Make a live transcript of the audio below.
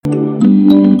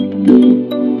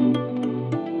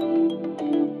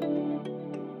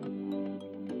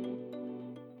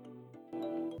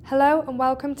and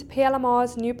welcome to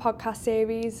PLMR's new podcast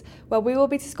series, where we will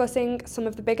be discussing some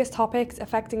of the biggest topics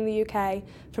affecting the UK,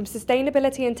 from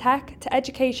sustainability and tech to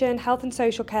education, health and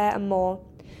social care and more.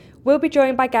 We'll be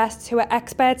joined by guests who are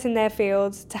experts in their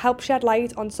fields to help shed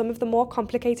light on some of the more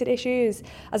complicated issues,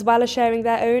 as well as sharing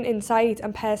their own insight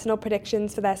and personal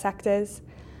predictions for their sectors.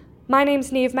 My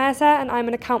name's Niamh Mercer and I'm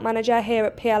an account manager here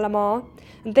at PLMR.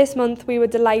 And this month we were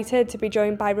delighted to be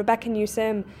joined by Rebecca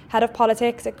Newsom, Head of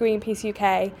Politics at Greenpeace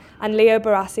UK, and Leo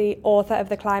Barassi, author of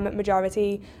The Climate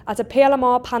Majority, at a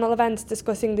PLMR panel event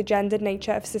discussing the gendered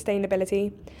nature of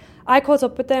sustainability. I caught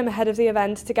up with them ahead of the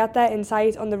event to get their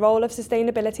insight on the role of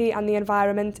sustainability and the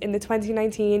environment in the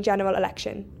 2019 general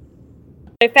election.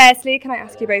 So firstly, can I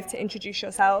ask you both to introduce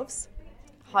yourselves?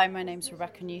 Hi, my name's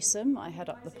Rebecca Newsom. I head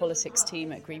up the politics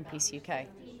team at Greenpeace UK.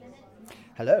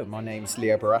 Hello, my name's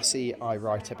Leo Barassi. I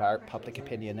write about public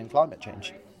opinion and climate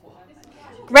change.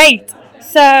 Great.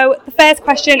 So the first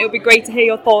question it would be great to hear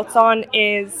your thoughts on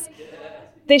is,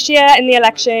 this year in the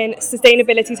election,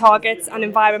 sustainability targets and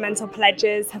environmental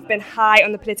pledges have been high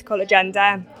on the political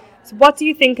agenda. So what do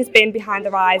you think has been behind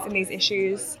the rise in these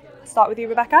issues? I'll start with you,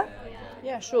 Rebecca.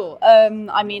 Yeah, sure.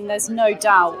 There's no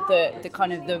doubt that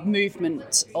the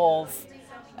movement of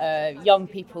young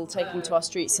people taking to our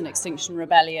streets in Extinction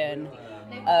Rebellion,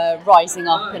 rising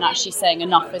up and actually saying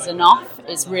enough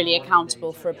is really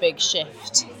accountable for a big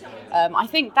shift. I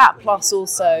think that plus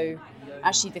also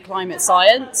actually the climate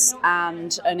science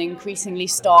and an increasingly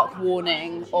stark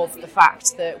warning of the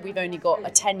fact that we've only got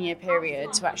a 10-year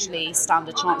period to actually stand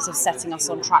a chance of setting us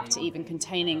on track to even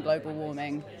containing global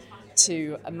warming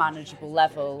to a manageable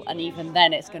level, and even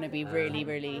then it's going to be really,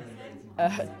 really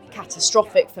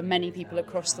catastrophic for many people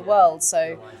across the world.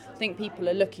 So I think people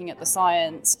are looking at the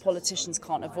science. Politicians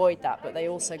can't avoid that, but they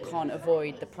also can't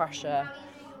avoid the pressure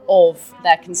of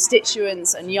their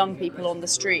constituents and young people on the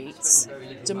streets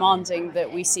demanding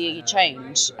that we see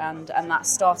change, and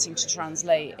that's starting to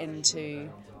translate into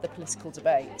the political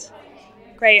debate.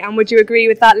 Great, and would you agree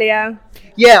with that, Leo?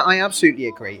 Yeah, I absolutely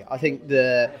agree. I think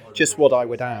just what I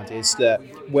would add is that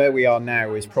where we are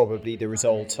now is probably the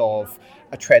result of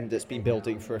a trend that's been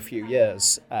building for a few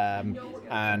years.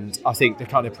 And I think the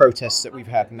kind of protests that we've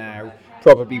had now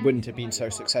probably wouldn't have been so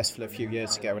successful a few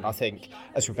years ago. And I think,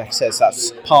 as Rebecca says,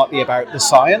 that's partly about the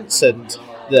science and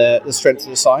the strength of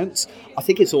the science. I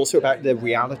think it's also about the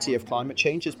reality of climate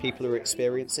change as people are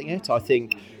experiencing it. I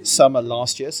think summer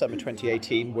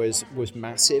 2018 was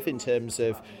massive in terms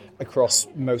of across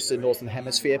most of the Northern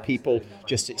Hemisphere, people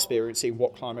just experiencing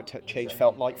what climate change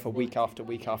felt like for week after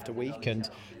week after week, and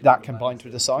that combined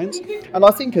with the science. And I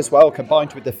think as well,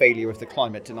 combined with the failure of the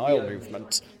climate denial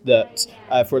movement, that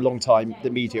for a long time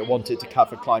the media wanted to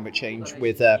cover climate change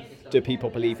with do people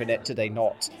believe in it, do they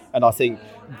not? And I think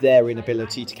their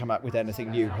inability to come up with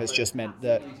anything new has just meant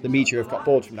that the media have got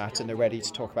bored from that and they're ready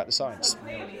to talk about the science.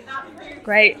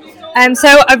 Great.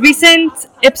 So a recent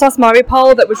Ipsos Mori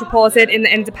poll that was reported in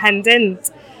The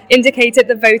Independent indicated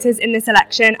that voters in this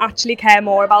election actually care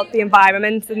more about the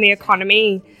environment than the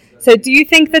economy. So do you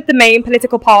think that the main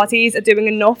political parties are doing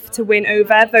enough to win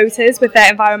over voters with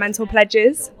their environmental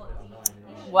pledges?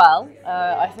 Well,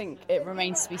 I think it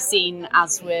remains to be seen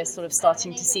as we're sort of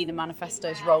starting to see the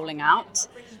manifestos rolling out.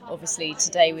 Obviously,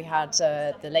 today we had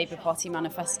the Labour Party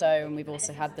manifesto, and we've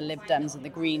also had the Lib Dems and the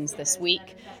Greens this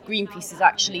week. Greenpeace is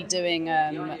actually doing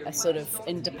a sort of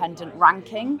independent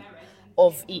ranking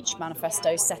of each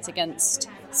manifesto set against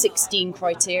 16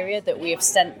 criteria that we have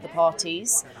sent the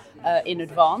parties in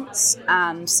advance,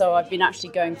 and so I've been actually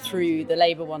going through the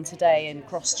Labour one today and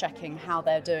cross-checking how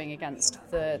they're doing against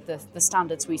the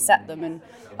standards we set them, and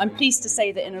I'm pleased to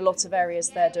say that in a lot of areas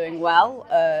they're doing well,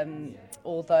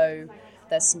 although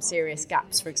there's some serious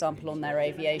gaps, for example, on their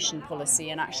aviation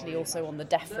policy and actually also on the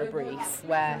DEFRA brief,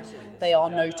 where they are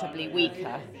notably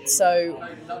weaker. So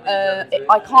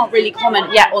I can't really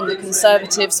comment yet on the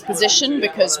Conservatives' position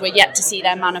because we're yet to see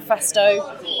their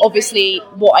manifesto. Obviously,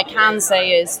 what I can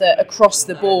say is that across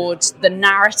the board, the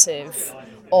narrative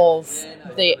of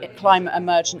the climate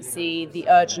emergency, the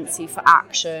urgency for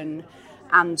action,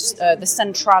 and the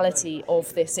centrality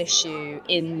of this issue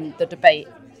in the debate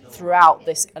throughout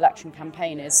this election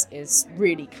campaign is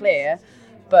really clear,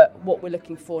 but what we're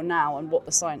looking for now and what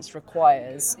the science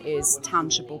requires is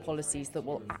tangible policies that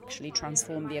will actually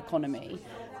transform the economy,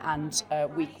 and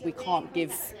we can't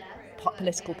give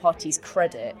political parties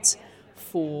credit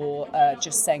for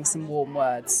just saying some warm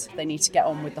words. They need to get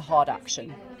on with the hard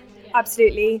action.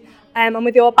 Absolutely. And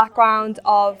with your background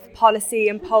of policy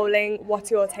and polling, what's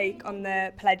your take on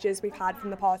the pledges we've had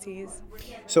from the parties?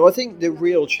 So I think the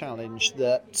real challenge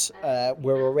that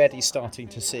we're already starting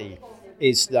to see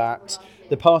is that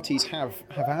the parties have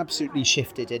absolutely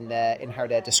shifted in how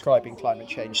they're describing climate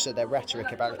change, so their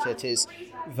rhetoric about it is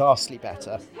vastly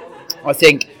better. I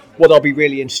think what I'll be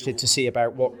really interested to see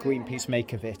about what Greenpeace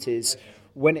make of it is,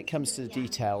 when it comes to the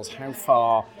details, how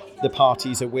far the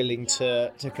parties are willing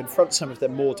to confront some of the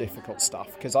more difficult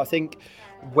stuff. Because I think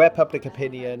where public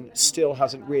opinion still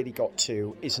hasn't really got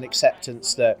to is an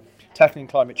acceptance that tackling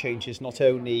climate change is not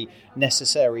only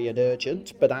necessary and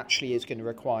urgent, but actually is going to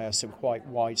require some quite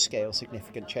wide-scale,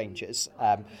 significant changes.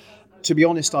 To be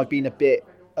honest, I've been a bit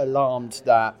alarmed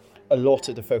that a lot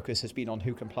of the focus has been on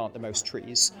who can plant the most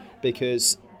trees,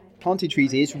 because planting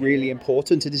trees is really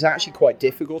important. It is actually quite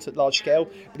difficult at large scale,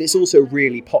 but it's also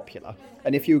really popular.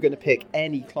 And if you were going to pick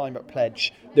any climate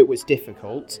pledge that was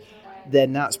difficult,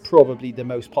 then that's probably the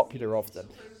most popular of them.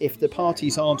 If the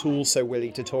parties aren't also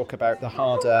willing to talk about the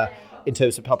harder, in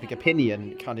terms of public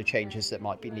opinion, kind of changes that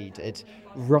might be needed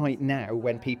right now,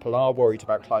 when people are worried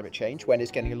about climate change, when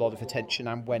it's getting a lot of attention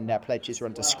and when their pledges are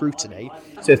under scrutiny.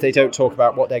 So if they don't talk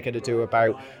about what they're going to do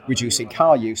about reducing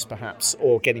car use perhaps,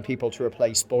 or getting people to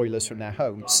replace boilers from their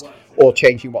homes, or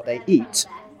changing what they eat,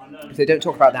 if they don't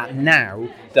talk about that now,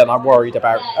 then I'm worried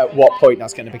about at what point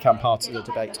that's going to become part of the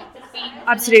debate.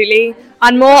 Absolutely.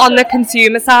 And more on the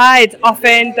consumer side,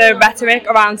 often the rhetoric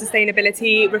around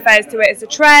sustainability refers to it as a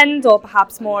trend or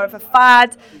perhaps more of a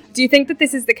fad. Do you think that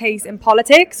this is the case in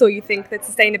politics, or you think that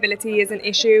sustainability as an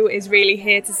issue is really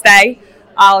here to stay?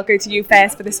 I'll go to you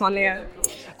first for this one, Leo.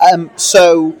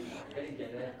 So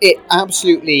it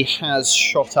absolutely has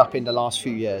shot up in the last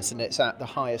few years, and it's at the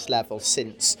highest level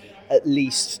since at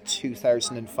least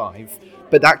 2005.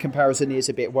 But that comparison is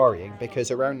a bit worrying,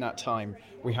 because around that time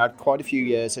we had quite a few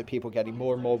years of people getting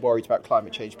more and more worried about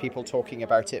climate change, people talking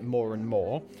about it more and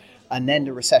more, and then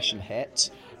the recession hit,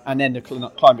 and then the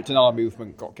climate denial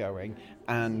movement got going,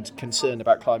 and concern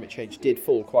about climate change did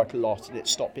fall quite a lot, and it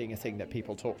stopped being a thing that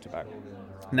people talked about.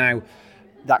 Now,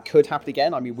 that could happen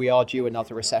again. I mean, we are due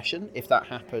another recession. If that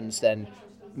happens, then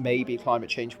maybe climate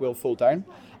change will fall down.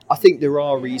 I think there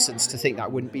are reasons to think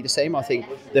that wouldn't be the same. I think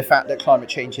the fact that climate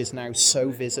change is now so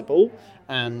visible,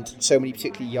 and so many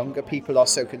particularly younger people are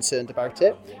so concerned about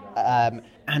it,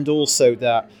 and also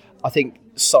that I think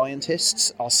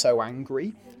scientists are so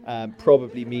angry,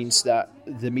 probably means that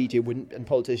the media wouldn't, and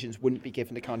politicians wouldn't be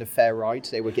given the kind of fair ride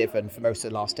they were given for most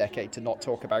of the last decade to not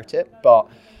talk about it. But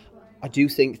I do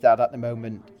think that at the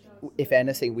moment, if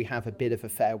anything, we have a bit of a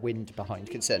fair wind behind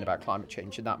concern about climate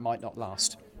change, and that might not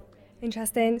last.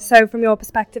 Interesting. So from your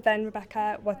perspective then,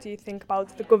 Rebecca, what do you think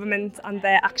about the government and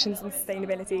their actions on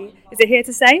sustainability? Is it here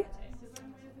to stay?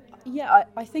 Yeah,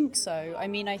 I think so. I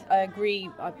mean, I agree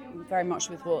very much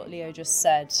with what Leo just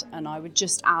said, and I would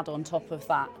just add on top of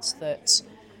that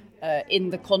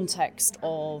in the context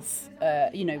of,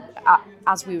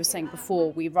 as we were saying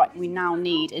before, we now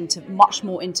need much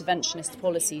more interventionist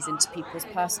policies into people's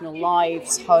personal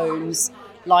lives, homes,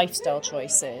 lifestyle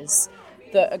choices,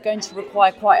 that are going to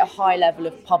require quite a high level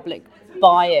of public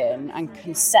buy-in and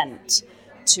consent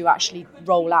to actually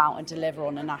roll out and deliver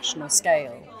on a national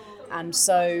scale. And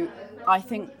so I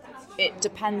think it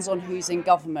depends on who's in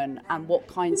government and what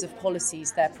kinds of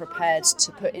policies they're prepared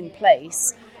to put in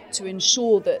place to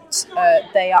ensure that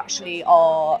they actually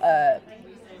are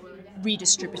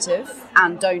redistributive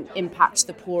and don't impact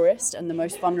the poorest and the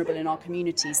most vulnerable in our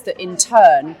communities, that in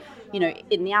turn,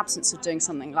 in the absence of doing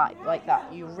something like that,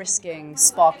 you're risking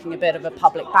sparking a bit of a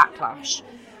public backlash.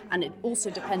 And it also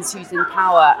depends who's in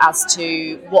power as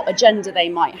to what agenda they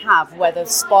might have, whether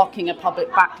sparking a public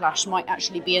backlash might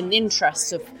actually be in the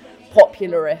interests of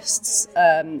popularists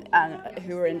and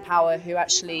who are in power, who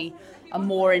actually are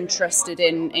more interested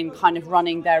in kind of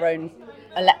running their own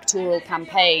electoral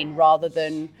campaign rather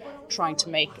than trying to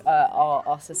make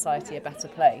our society a better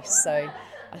place. So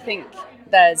I think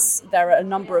there are a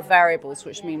number of variables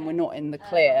which mean we're not in the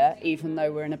clear, even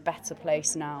though we're in a better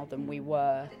place now than we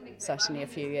were certainly a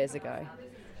few years ago.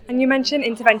 And you mentioned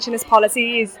interventionist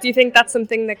policies. Do you think that's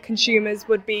something that consumers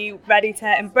would be ready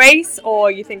to embrace,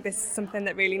 or you think this is something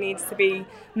that really needs to be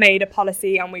made a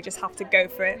policy and we just have to go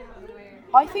for it?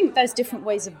 I think there's different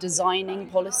ways of designing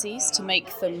policies to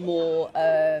make them more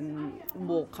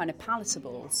kind of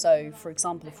palatable. So, for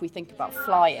example, if we think about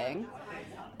flying,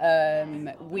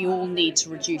 we all need to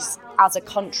reduce, as a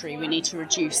country, we need to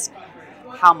reduce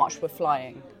how much we're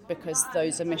flying, because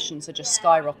those emissions are just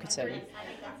skyrocketing.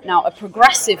 Now, a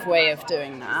progressive way of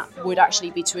doing that would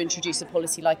actually be to introduce a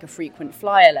policy like a frequent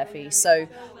flyer levy. So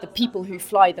the people who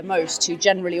fly the most, who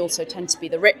generally also tend to be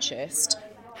the richest,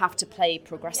 have to pay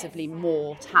progressively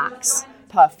more tax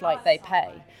per flight they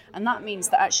pay. And that means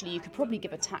that actually you could probably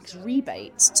give a tax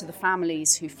rebate to the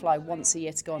families who fly once a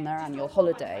year to go on their annual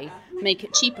holiday, make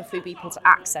it cheaper for people to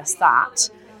access that,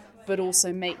 but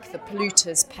also make the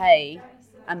polluters pay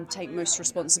and take most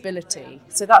responsibility.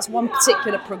 So that's one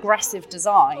particular progressive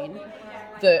design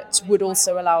that would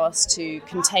also allow us to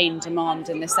contain demand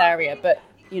in this area. But,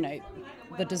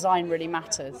 the design really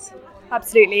matters.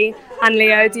 Absolutely. And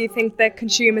Leo, do you think that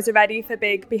consumers are ready for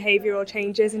big behavioural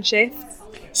changes and shifts?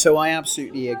 So I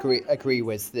absolutely agree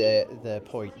with the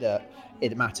point that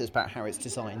it matters about how it's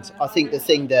designed. I think the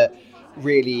thing that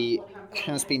really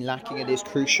has been lacking and is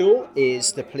crucial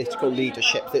is the political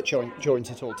leadership that joins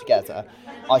it all together.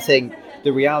 I think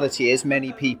the reality is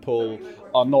many people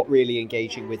are not really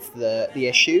engaging with the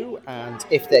issue, and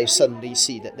if they suddenly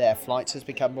see that their flights has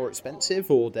become more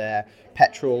expensive or their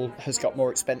petrol has got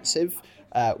more expensive,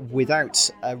 without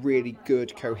a really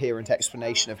good coherent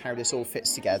explanation of how this all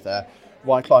fits together,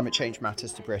 why climate change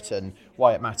matters to Britain,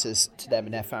 why it matters to them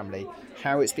and their family,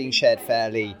 how it's being shared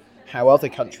fairly, how other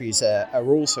countries are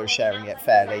also sharing it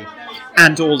fairly,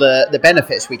 and all the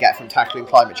benefits we get from tackling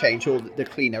climate change, all the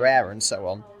cleaner air and so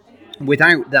on.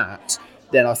 Without that,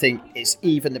 then I think it's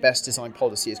even the best designed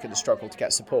policy is going to struggle to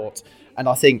get support. And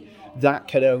I think that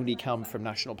can only come from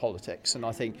national politics. And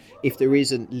I think if there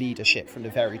isn't leadership from the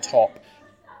very top,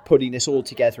 putting this all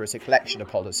together as a collection of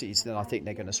policies, then I think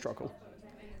they're going to struggle.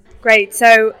 Great.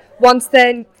 So once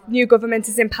the new government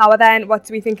is in power, then what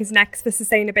do we think is next for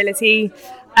sustainability?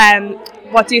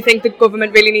 What do you think the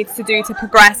government really needs to do to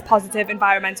progress positive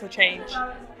environmental change?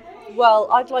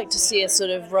 Well, I'd like to see a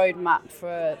sort of roadmap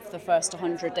for the first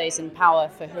 100 days in power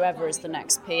for whoever is the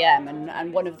next PM.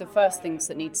 And one of the first things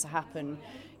that needs to happen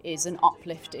is an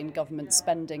uplift in government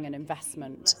spending and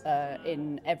investment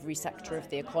in every sector of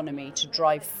the economy to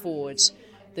drive forward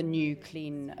the new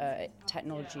clean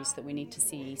technologies that we need to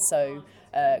see. So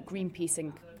Greenpeace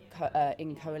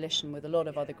in coalition with a lot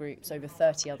of other groups, over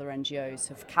 30 other NGOs,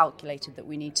 have calculated that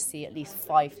we need to see at least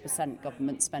 5%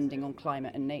 government spending on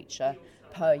climate and nature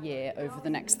per year over the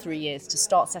next 3 years to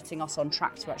start setting us on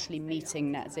track to actually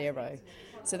meeting net zero.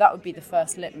 So that would be the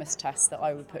first litmus test that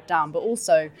I would put down, but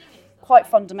also quite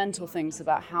fundamental things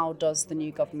about how does the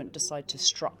new government decide to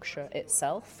structure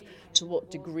itself, to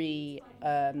what degree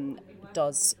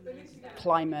does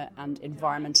climate and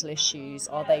environmental issues,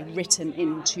 are they written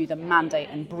into the mandate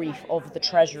and brief of the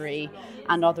Treasury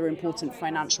and other important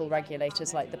financial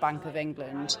regulators like the Bank of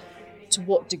England? To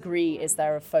what degree is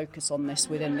there a focus on this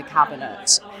within the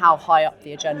Cabinet? How high up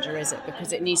the agenda is it?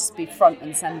 Because it needs to be front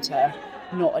and centre,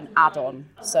 not an add-on.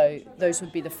 So those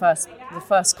would be the first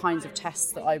kinds of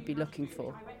tests that I would be looking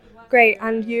for. Great.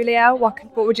 And you, Leo,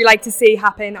 what would you like to see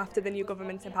happen after the new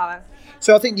government's in power?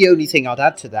 So I think the only thing I'd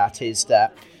add to that is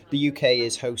that the UK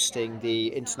is hosting the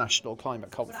International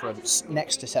Climate Conference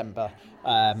next December,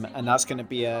 and that's going to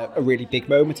be a really big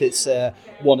moment. It's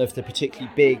one of the particularly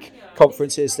big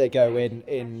conferences. They go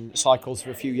in cycles of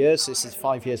a few years. This is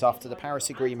 5 years after the Paris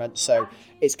Agreement, so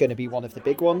it's going to be one of the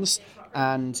big ones.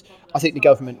 And I think the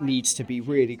government needs to be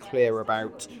really clear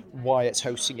about why it's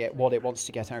hosting it, what it wants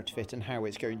to get out of it, and how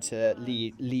it's going to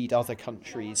lead other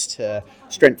countries to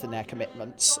strengthen their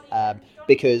commitments.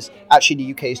 Because actually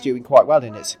the UK is doing quite well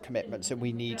in its commitments, and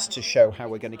we need to show how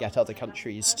we're going to get other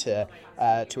countries to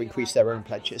increase their own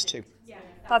pledges too.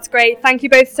 That's great. Thank you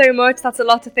both so much. That's a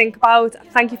lot to think about.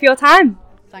 Thank you for your time.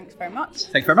 Thanks very much.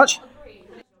 Thank you very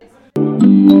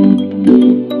much.